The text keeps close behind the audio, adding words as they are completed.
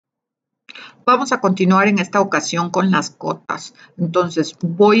Vamos a continuar en esta ocasión con las cotas. Entonces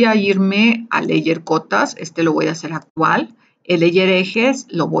voy a irme a Layer Cotas. Este lo voy a hacer actual. El Layer Ejes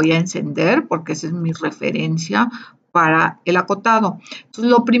lo voy a encender porque esa es mi referencia para el acotado.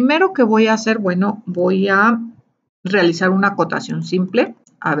 Entonces lo primero que voy a hacer, bueno, voy a realizar una acotación simple.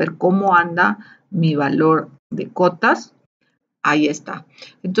 A ver cómo anda mi valor de cotas. Ahí está.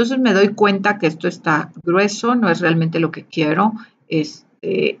 Entonces me doy cuenta que esto está grueso, no es realmente lo que quiero.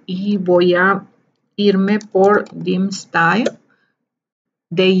 Y voy a irme por Dim Style,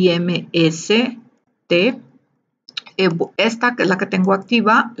 D-I-M-S-T. Esta que es la que tengo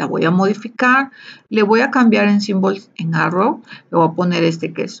activa, la voy a modificar. Le voy a cambiar en Symbols en Arrow. Le voy a poner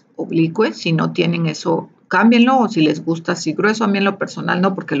este que es oblique. Si no tienen eso, cámbienlo. O si les gusta así grueso, a mí en lo personal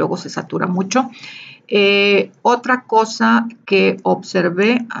no, porque luego se satura mucho. Otra cosa que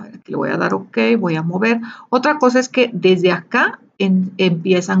observé, a ver, aquí le voy a dar OK, voy a mover. Otra cosa es que desde acá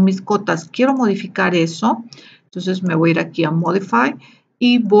empiezan mis cotas. Quiero modificar eso. Entonces me voy a ir aquí a Modify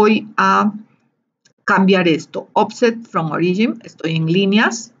y voy a cambiar esto. Offset from Origin, estoy en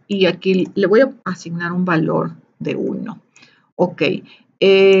líneas y aquí le voy a asignar un valor de 1. OK.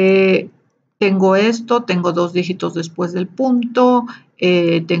 Tengo esto, tengo 2 dígitos después del punto,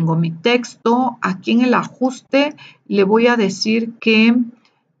 tengo mi texto. Aquí en el ajuste le voy a decir que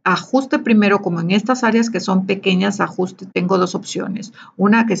ajuste primero, como en estas áreas que son pequeñas, ajuste, tengo 2 opciones.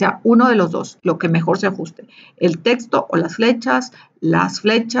 Una que sea uno de los dos, lo que mejor se ajuste. El texto o las flechas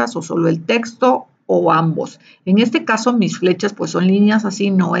o solo el texto o ambos. En este caso mis flechas pues son líneas,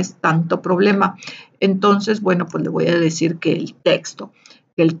 así no es tanto problema. Entonces, bueno, pues le voy a decir que el texto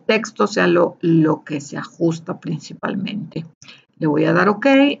sea lo que se ajusta principalmente. Le voy a dar OK,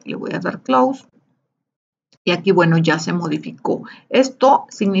 le voy a dar Close. Y aquí, bueno, ya se modificó. Esto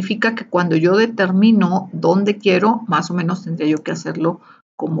significa que cuando yo determino dónde quiero, más o menos tendría yo que hacerlo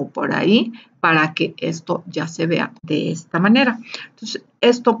como por ahí para que esto ya se vea de esta manera. Entonces,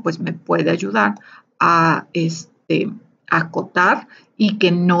 esto pues me puede ayudar a acotar y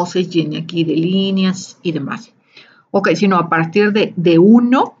que no se llene aquí de líneas y demás. Ok, sino a partir de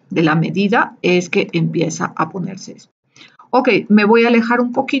 1 de la medida es que empieza a ponerse esto. Ok, me voy a alejar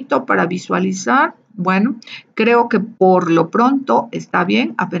un poquito para visualizar. Bueno, creo que por lo pronto está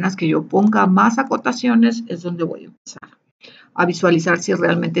bien. Apenas que yo ponga más acotaciones es donde voy a empezar a visualizar si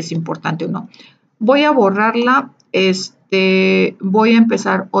realmente es importante o no. Voy a borrarla. Voy a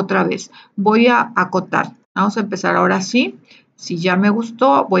empezar otra vez. Voy a acotar. Vamos a empezar ahora sí. Si ya me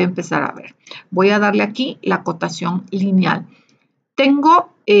gustó, voy a empezar a ver. Voy a darle aquí la acotación lineal.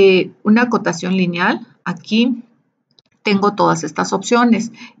 Tengo una acotación lineal aquí. Tengo todas estas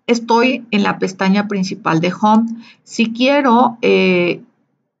opciones. Estoy en la pestaña principal de Home. Si quiero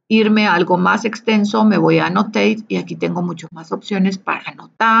irme a algo más extenso, me voy a Annotate y aquí tengo muchas más opciones para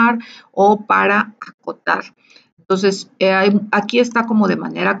anotar o para acotar. Entonces, aquí está como de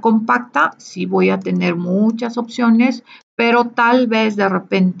manera compacta. Sí voy a tener muchas opciones, pero tal vez de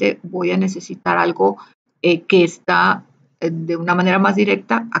repente voy a necesitar algo que está de una manera más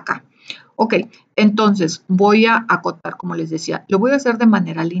directa acá. Ok, entonces voy a acotar, como les decía, lo voy a hacer de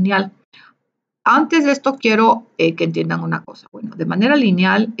manera lineal. Antes de esto quiero que entiendan una cosa. Bueno, de manera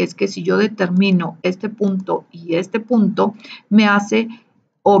lineal es que si yo determino este punto y este punto, me hace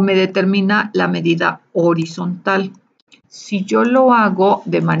o me determina la medida horizontal. Si yo lo hago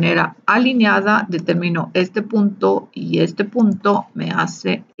de manera alineada, determino este punto y este punto, me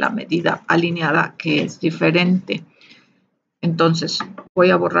hace la medida alineada que es diferente. Entonces, voy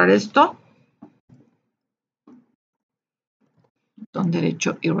a borrar esto. Botón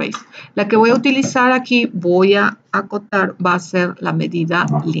derecho, Erase. La que voy a utilizar aquí, voy a acotar, va a ser la medida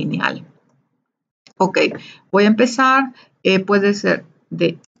lineal. Ok, voy a empezar. Puede ser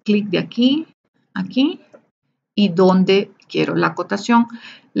de clic de aquí, aquí, y donde quiero la acotación.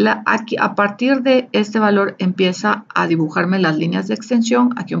 Aquí, a partir de este valor empieza a dibujarme las líneas de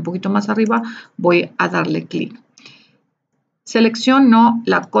extensión. Aquí un poquito más arriba voy a darle clic. Selecciono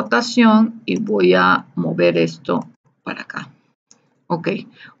la acotación y voy a mover esto para acá. Ok,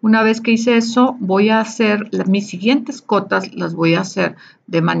 una vez que hice eso, voy a hacer mis siguientes cotas, las voy a hacer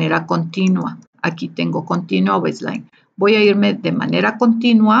de manera continua. Aquí tengo continua o baseline. Voy a irme de manera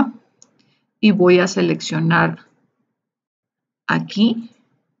continua y voy a seleccionar aquí,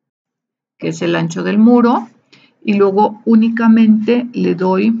 que es el ancho del muro, y luego únicamente le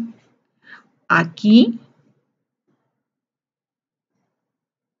doy aquí.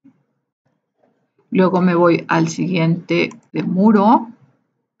 Luego me voy al siguiente de muro,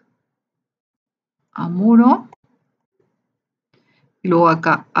 a muro. Y luego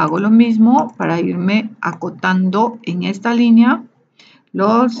acá hago lo mismo para irme acotando en esta línea.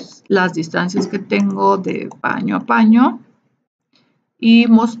 las distancias que tengo de paño a paño y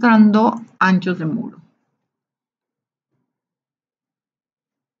mostrando anchos de muro.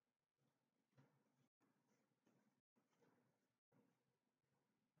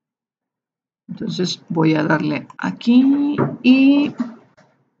 Entonces voy a darle aquí y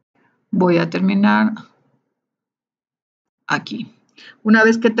voy a terminar aquí. Una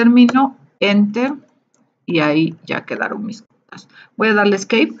vez que termino, Enter, y ahí ya quedaron mis cosas. Voy a darle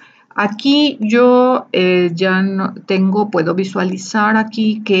Escape. Aquí yo ya no tengo, puedo visualizar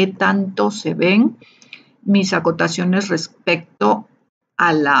aquí qué tanto se ven mis acotaciones respecto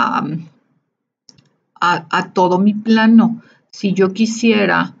a todo mi plano. Si yo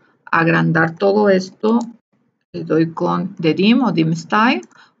quisiera agrandar todo esto, le doy con The Dim o Dim Style,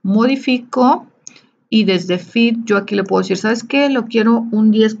 modifico y desde Fit yo aquí le puedo decir, ¿sabes qué? Lo quiero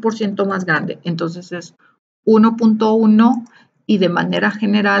un 10% más grande. Entonces es 1.1 y de manera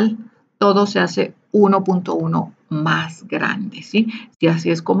general todo se hace 1.1 más grande, ¿sí? Y así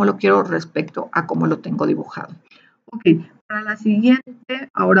es como lo quiero respecto a cómo lo tengo dibujado. Ok, para la siguiente,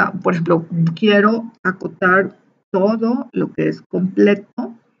 ahora, por ejemplo, quiero acotar todo lo que es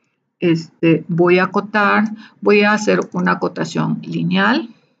completo. Voy a acotar, voy a hacer una acotación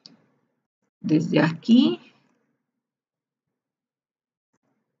lineal desde aquí,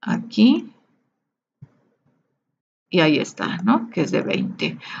 aquí, y ahí está, ¿no? Que es de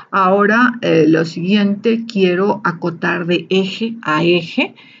 20. Ahora, lo siguiente, quiero acotar de eje a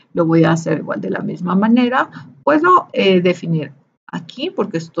eje. Lo voy a hacer igual de la misma manera. Puedo definir aquí,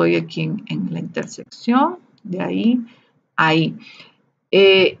 porque estoy aquí en la intersección, de ahí, ahí.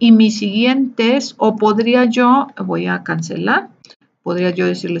 Y mis siguientes, o podría yo, voy a cancelar, podría yo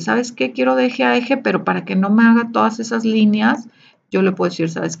decirle, ¿sabes qué? Quiero de eje a eje, pero para que no me haga todas esas líneas, yo le puedo decir,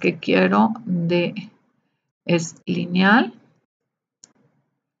 ¿sabes qué? Quiero es lineal,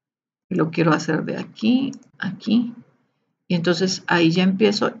 y lo quiero hacer de aquí, aquí, y entonces ahí ya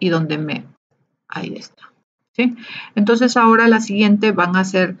empiezo y ahí está, ¿sí? Entonces ahora la siguiente van a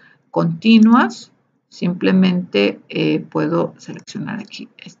ser continuas, simplemente puedo seleccionar aquí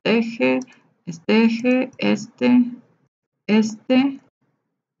este eje,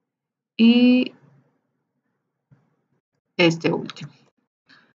 y este último.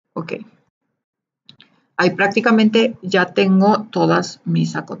 Ok. Ahí prácticamente ya tengo todas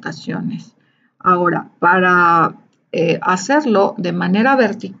mis acotaciones. Ahora, para hacerlo de manera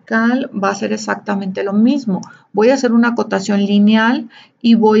vertical va a ser exactamente lo mismo. Voy a hacer una acotación lineal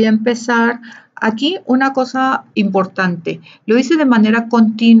y voy a empezar. Aquí una cosa importante, lo hice de manera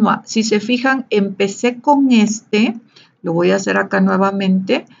continua. Si se fijan, empecé con lo voy a hacer acá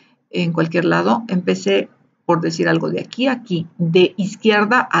nuevamente, en cualquier lado. Empecé, por decir algo, de aquí a aquí, de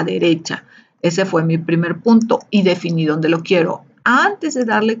izquierda a derecha. Ese fue mi primer punto y definí dónde lo quiero. Antes de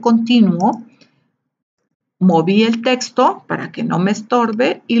darle continuo, moví el texto para que no me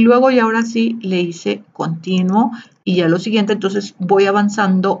estorbe y luego y ahora sí le hice continuo y ya lo siguiente, entonces voy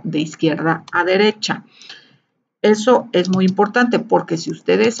avanzando de izquierda a derecha. Eso es muy importante porque si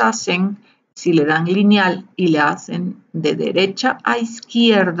ustedes si le dan lineal y le hacen de derecha a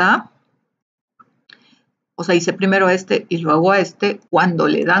izquierda, o sea, hice primero y luego cuando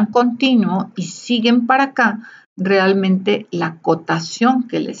le dan continuo y siguen para acá, realmente la acotación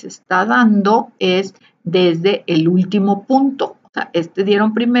que les está dando es desde el último punto. O sea,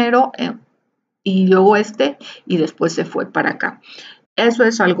 dieron primero y luego y después se fue para acá. Eso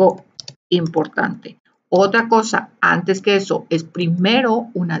es algo importante. Otra cosa, antes que eso, es primero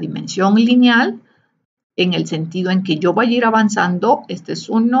una dimensión lineal, en el sentido en que yo voy a ir avanzando, este es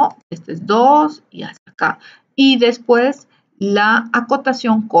 1, este es 2 y hasta acá. Y después la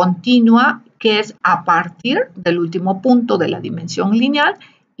acotación continua, que es a partir del último punto de la dimensión lineal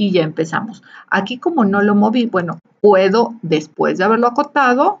y ya empezamos. Aquí como no lo moví, bueno, puedo después de haberlo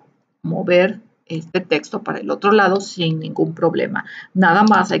acotado, mover este texto para el otro lado sin ningún problema. Nada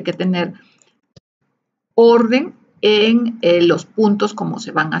más hay que tener orden en los puntos como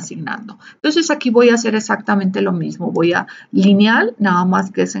se van asignando. Entonces aquí voy a hacer exactamente lo mismo. Voy a lineal, nada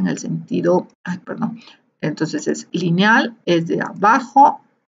más que es en el sentido, entonces es lineal, es de abajo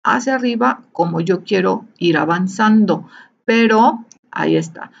hacia arriba, como yo quiero ir avanzando. Pero ahí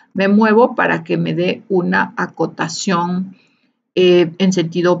está. Me muevo para que me dé una acotación en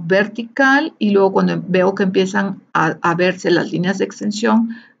sentido vertical y luego cuando veo que empiezan a verse las líneas de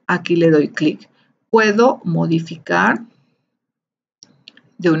extensión, aquí le doy clic. Puedo modificar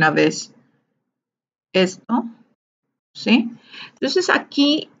de una vez esto, ¿sí? Entonces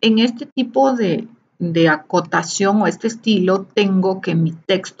aquí en este tipo de acotación o este estilo tengo que mi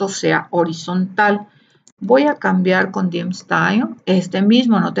texto sea horizontal. Voy a cambiar con dim style, este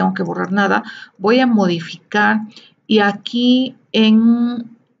mismo, no tengo que borrar nada. Voy a modificar y aquí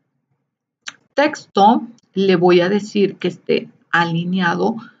en texto le voy a decir que esté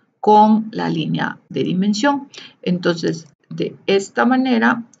alineado con la línea de dimensión. Entonces, de esta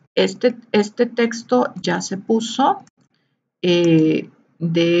manera, este texto ya se puso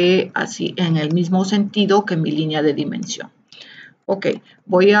así en el mismo sentido que mi línea de dimensión. Ok,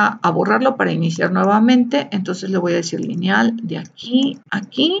 voy a borrarlo para iniciar nuevamente. Entonces le voy a decir lineal de aquí a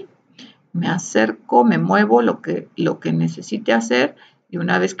aquí. Me acerco, me muevo lo que necesite hacer. Y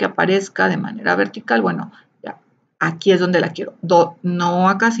una vez que aparezca de manera vertical, bueno, ya, aquí es donde la quiero. No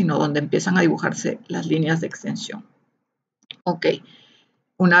acá, sino donde empiezan a dibujarse las líneas de extensión. Ok,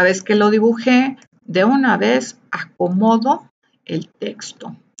 una vez que lo dibujé, de una vez acomodo el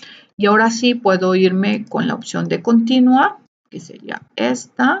texto. Y ahora sí puedo irme con la opción de continua, que sería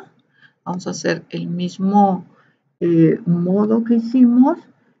esta. Vamos a hacer el mismo modo que hicimos.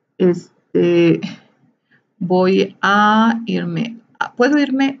 Voy a irme, puedo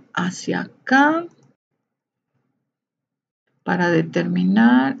irme hacia acá para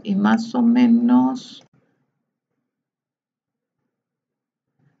determinar y más o menos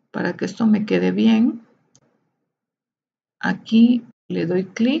para que esto me quede bien. Aquí le doy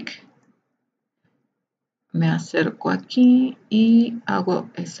clic, me acerco aquí y hago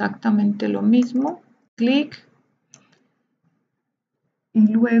exactamente lo mismo, clic, y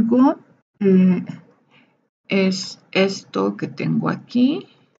luego es esto que tengo aquí.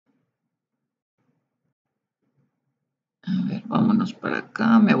 A ver, vámonos para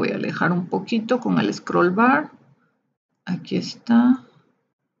acá, me voy a alejar un poquito con el scroll bar. Aquí está.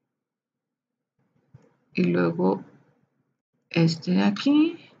 Y luego este de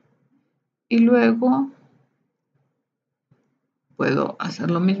aquí. Y luego puedo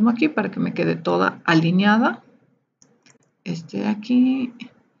hacer lo mismo aquí para que me quede toda alineada. Este de aquí,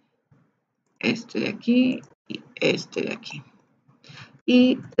 este de aquí y este de aquí.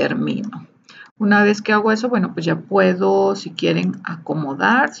 Y termino. Una vez que hago eso, bueno, pues ya puedo, si quieren,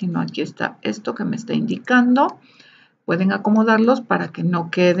 acomodar. Si no, aquí está esto que me está indicando. Pueden acomodarlos para que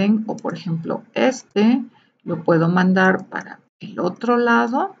no queden, o por ejemplo, este lo puedo mandar para el otro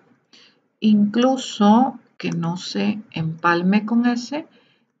lado. Incluso que no se empalme con ese.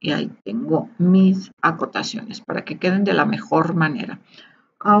 Y ahí tengo mis acotaciones para que queden de la mejor manera.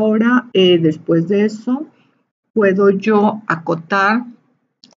 Ahora, después de eso, puedo yo acotar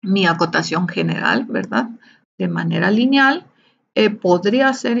mi acotación general, ¿verdad? De manera lineal.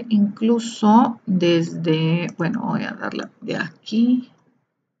 Podría ser incluso desde, bueno, voy a darla de aquí,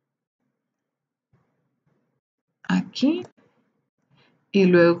 aquí, y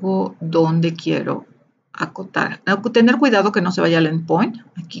luego donde quiero acotar. Tener cuidado que no se vaya al endpoint,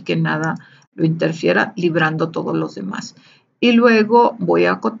 aquí que nada lo interfiera, librando todos los demás. Y luego voy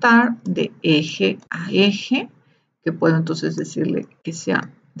a acotar de eje a eje, que puedo entonces decirle que sea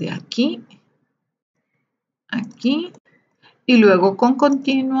de aquí, aquí, y luego con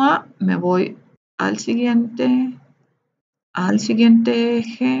continua me voy al siguiente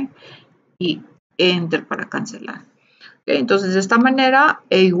eje y enter para cancelar. Entonces, de esta manera,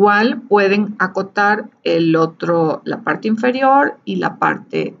 igual pueden acotar la parte inferior y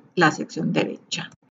la sección derecha.